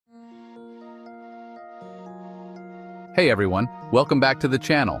Hey everyone, welcome back to the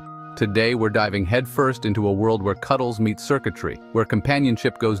channel. Today we're diving headfirst into a world where cuddles meet circuitry, where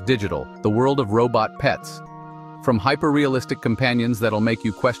companionship goes digital, the world of robot pets. From hyper-realistic companions that'll make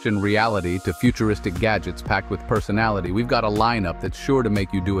you question reality to futuristic gadgets packed with personality, we've got a lineup that's sure to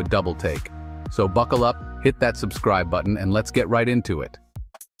make you do a double take. So buckle up, hit that subscribe button, and let's get right into it.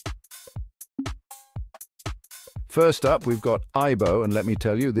 First up, we've got Aibo, and let me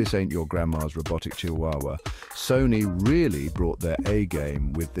tell you, this ain't your grandma's robotic chihuahua. Sony really brought their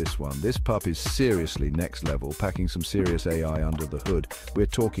A-game with this one. This pup is seriously next level, packing some serious AI under the hood. We're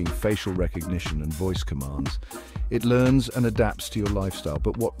talking facial recognition and voice commands. It learns and adapts to your lifestyle,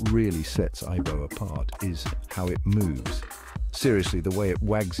 but what really sets Aibo apart is how it moves. Seriously, the way it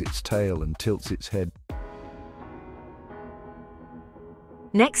wags its tail and tilts its head.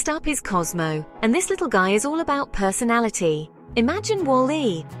 Next up is Cosmo, and this little guy is all about personality. Imagine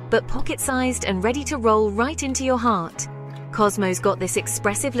Wall-E, but pocket-sized and ready to roll right into your heart. Cosmo's got this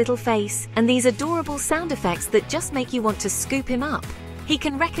expressive little face and these adorable sound effects that just make you want to scoop him up. He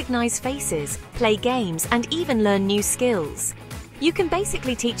can recognize faces, play games, and even learn new skills. You can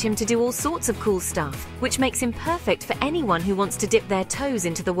basically teach him to do all sorts of cool stuff, which makes him perfect for anyone who wants to dip their toes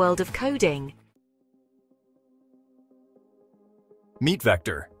into the world of coding. Meet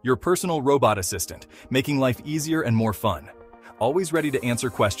Vector, your personal robot assistant, making life easier and more fun. Always ready to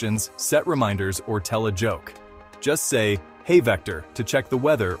answer questions, set reminders, or tell a joke. Just say, "Hey Vector," to check the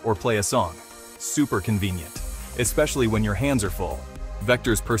weather or play a song. Super convenient, especially when your hands are full.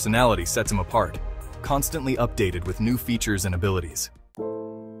 Vector's personality sets him apart, constantly updated with new features and abilities.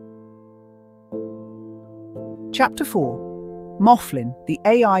 Chapter 4. Mouflin, the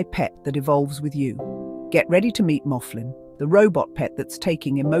AI pet that evolves with you. Get ready to meet Mouflin, the robot pet that's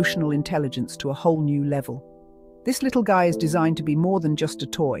taking emotional intelligence to a whole new level. This little guy is designed to be more than just a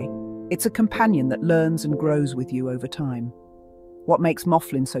toy. It's a companion that learns and grows with you over time. What makes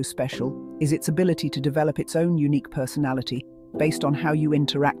Mouflin so special is its ability to develop its own unique personality based on how you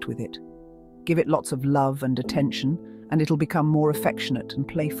interact with it. Give it lots of love and attention, and it'll become more affectionate and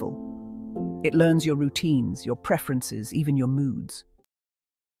playful. It learns your routines, your preferences, even your moods.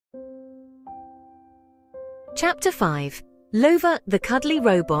 Chapter 5. Lova, the cuddly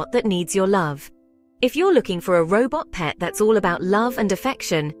robot that needs your love. If you're looking for a robot pet that's all about love and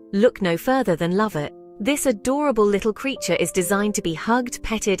affection, look no further than Loveit. This adorable little creature is designed to be hugged,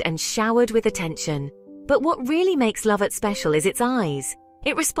 petted, and showered with attention. But what really makes Loveit special is its eyes.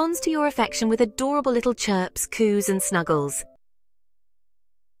 It responds to your affection with adorable little chirps, coos, and snuggles.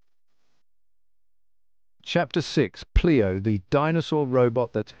 Chapter 6. Plio, the dinosaur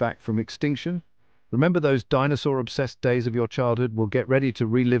robot that's back from extinction. Remember those dinosaur-obsessed days of your childhood? Well, get ready to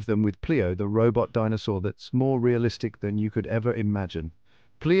relive them with Plio, the robot dinosaur that's more realistic than you could ever imagine.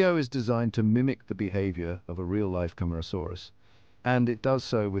 Plio is designed to mimic the behavior of a real-life Camarasaurus, and it does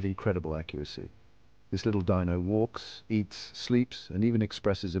so with incredible accuracy. This little dino walks, eats, sleeps, and even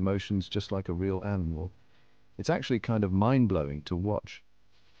expresses emotions just like a real animal. It's actually kind of mind-blowing to watch.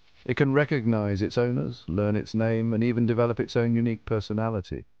 It can recognize its owners, learn its name, and even develop its own unique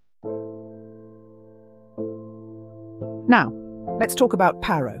personality. Now, let's talk about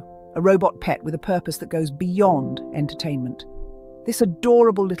Paro, a robot pet with a purpose that goes beyond entertainment. This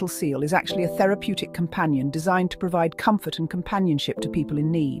adorable little seal is actually a therapeutic companion designed to provide comfort and companionship to people in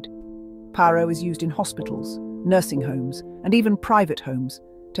need. Paro is used in hospitals, nursing homes, and even private homes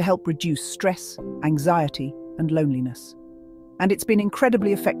to help reduce stress, anxiety, and loneliness. And it's been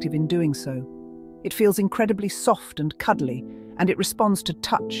incredibly effective in doing so. It feels incredibly soft and cuddly, and it responds to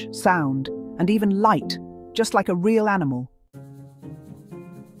touch, sound, and even light, just like a real animal.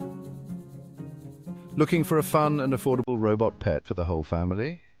 Looking for a fun and affordable robot pet for the whole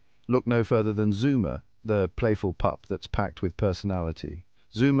family? Look no further than Zuma, the playful pup that's packed with personality.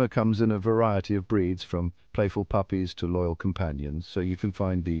 Zuma comes in a variety of breeds, from playful puppies to loyal companions, so you can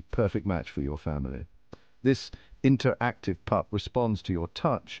find the perfect match for your family. This interactive pup responds to your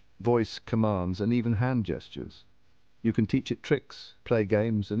touch, voice commands, and even hand gestures. You can teach it tricks, play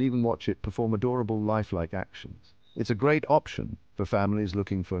games, and even watch it perform adorable lifelike actions. It's a great option for families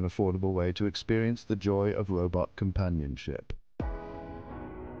looking for an affordable way to experience the joy of robot companionship.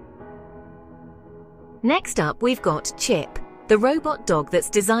 Next up, we've got Chip, the robot dog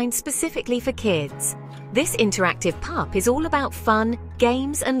that's designed specifically for kids. This interactive pup is all about fun,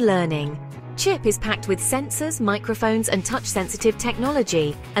 games, and learning. Chip is packed with sensors, microphones, and touch-sensitive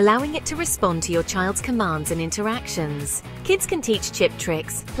technology, allowing it to respond to your child's commands and interactions. Kids can teach Chip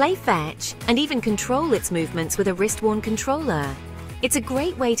tricks, play fetch, and even control its movements with a wrist-worn controller. It's a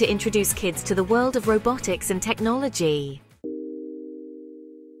great way to introduce kids to the world of robotics and technology.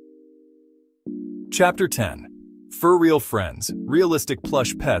 Chapter 10. Fur Real Friends, realistic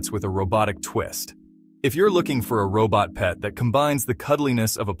plush pets with a robotic twist. If you're looking for a robot pet that combines the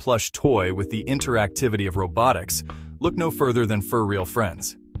cuddliness of a plush toy with the interactivity of robotics, look no further than Fur Real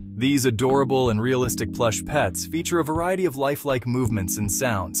Friends. These adorable and realistic plush pets feature a variety of lifelike movements and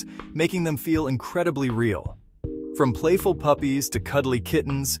sounds, making them feel incredibly real. From playful puppies to cuddly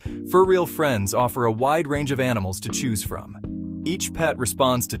kittens, Fur Real Friends offer a wide range of animals to choose from. Each pet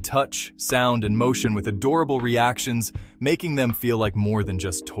responds to touch, sound, and motion with adorable reactions, making them feel like more than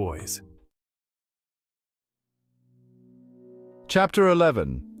just toys. Chapter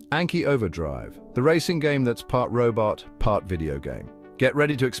 11. Anki Overdrive, the racing game that's part robot, part video game. Get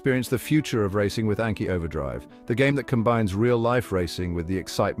ready to experience the future of racing with Anki Overdrive, the game that combines real-life racing with the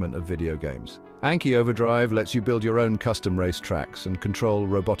excitement of video games. Anki Overdrive lets you build your own custom race tracks and control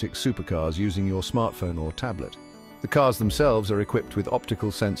robotic supercars using your smartphone or tablet. The cars themselves are equipped with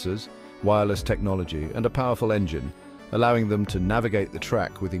optical sensors, wireless technology, and a powerful engine, allowing them to navigate the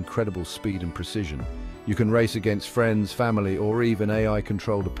track with incredible speed and precision. You can race against friends, family, or even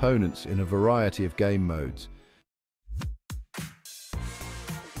AI-controlled opponents in a variety of game modes.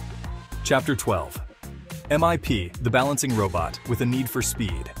 Chapter 12. MIP, the balancing robot with a need for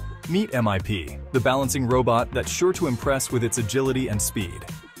speed. Meet MIP, the balancing robot that's sure to impress with its agility and speed.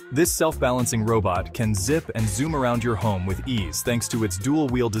 This self-balancing robot can zip and zoom around your home with ease thanks to its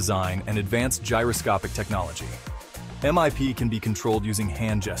dual-wheel design and advanced gyroscopic technology. MIP can be controlled using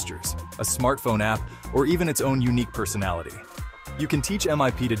hand gestures, a smartphone app, or even its own unique personality. You can teach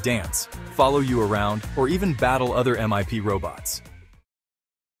MIP to dance, follow you around, or even battle other MIP robots.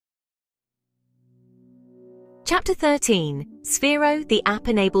 Chapter 13. Sphero, the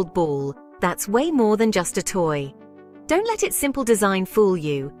app-enabled ball. That's way more than just a toy. Don't let its simple design fool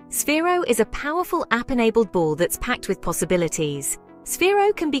you. Sphero is a powerful app-enabled ball that's packed with possibilities.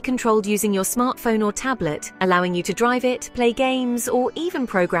 Sphero can be controlled using your smartphone or tablet, allowing you to drive it, play games, or even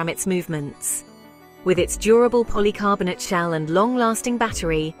program its movements. With its durable polycarbonate shell and long-lasting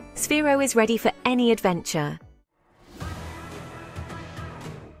battery, Sphero is ready for any adventure.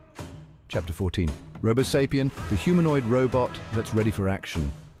 Chapter 14. Robosapien, the humanoid robot that's ready for action.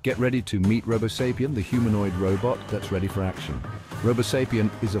 Get ready to meet Robosapien, the humanoid robot that's ready for action.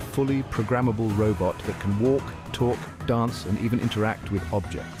 Robosapien is a fully programmable robot that can walk, talk, dance, and even interact with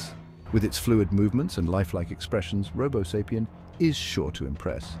objects. With its fluid movements and lifelike expressions, Robosapien is sure to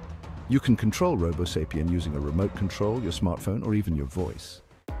impress. You can control Robosapien using a remote control, your smartphone, or even your voice.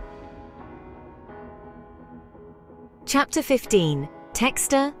 Chapter 15.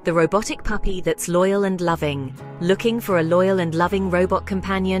 Texter, the robotic puppy that's loyal and loving. Looking for a loyal and loving robot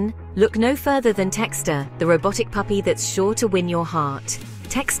companion? Look no further than Texter, the robotic puppy that's sure to win your heart.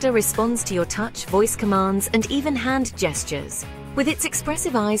 Texter responds to your touch, voice commands, and even hand gestures. With its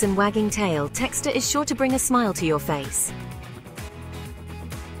expressive eyes and wagging tail, Texter is sure to bring a smile to your face.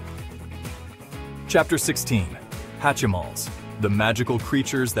 Chapter 16. Hatchimals, the magical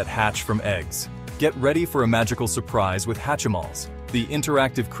creatures that hatch from eggs. Get ready for a magical surprise with Hatchimals, the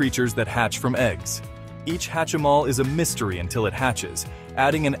interactive creatures that hatch from eggs. Each Hatchimal is a mystery until it hatches,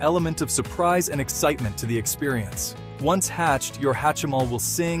 adding an element of surprise and excitement to the experience. Once hatched, your Hatchimal will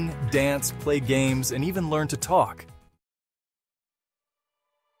sing, dance, play games, and even learn to talk.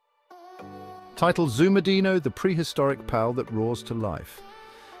 Titled Zoomadino, the prehistoric pal that roars to life.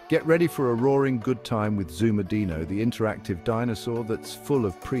 Get ready for a roaring good time with Zoomadino, the interactive dinosaur that's full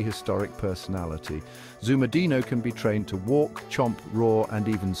of prehistoric personality. Zoomadino can be trained to walk, chomp, roar, and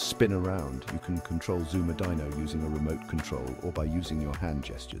even spin around. You can control Zoomadino using a remote control or by using your hand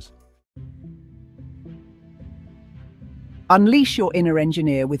gestures. Unleash your inner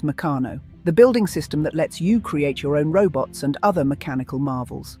engineer with Meccano, the building system that lets you create your own robots and other mechanical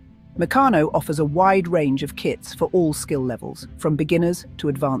marvels. Meccano offers a wide range of kits for all skill levels, from beginners to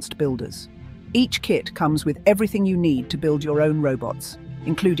advanced builders. Each kit comes with everything you need to build your own robots,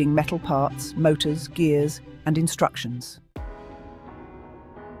 including metal parts, motors, gears, and instructions.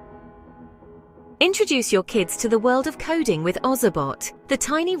 Introduce your kids to the world of coding with Ozobot, the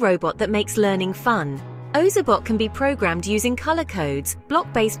tiny robot that makes learning fun. Ozobot can be programmed using color codes,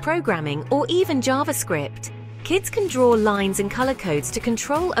 block-based programming, or even JavaScript. Kids can draw lines and color codes to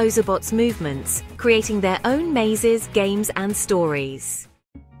control Ozobot's movements, creating their own mazes, games, and stories.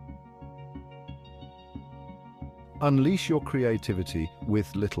 Unleash your creativity with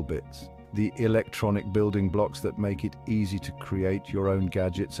Littlebits, the electronic building blocks that make it easy to create your own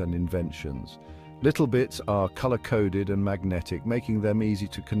gadgets and inventions. Littlebits are color-coded and magnetic, making them easy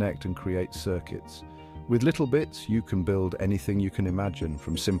to connect and create circuits. With Littlebits, you can build anything you can imagine,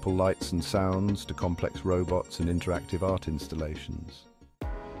 from simple lights and sounds to complex robots and interactive art installations.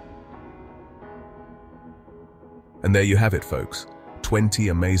 And there you have it, folks. 20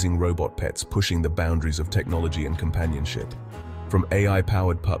 amazing robot pets pushing the boundaries of technology and companionship. From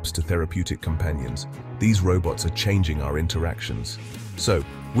AI-powered pups to therapeutic companions, these robots are changing our interactions. So,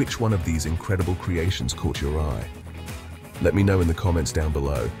 which one of these incredible creations caught your eye? Let me know in the comments down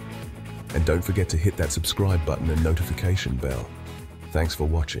below. And don't forget to hit that subscribe button and notification bell. Thanks for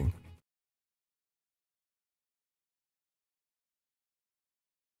watching.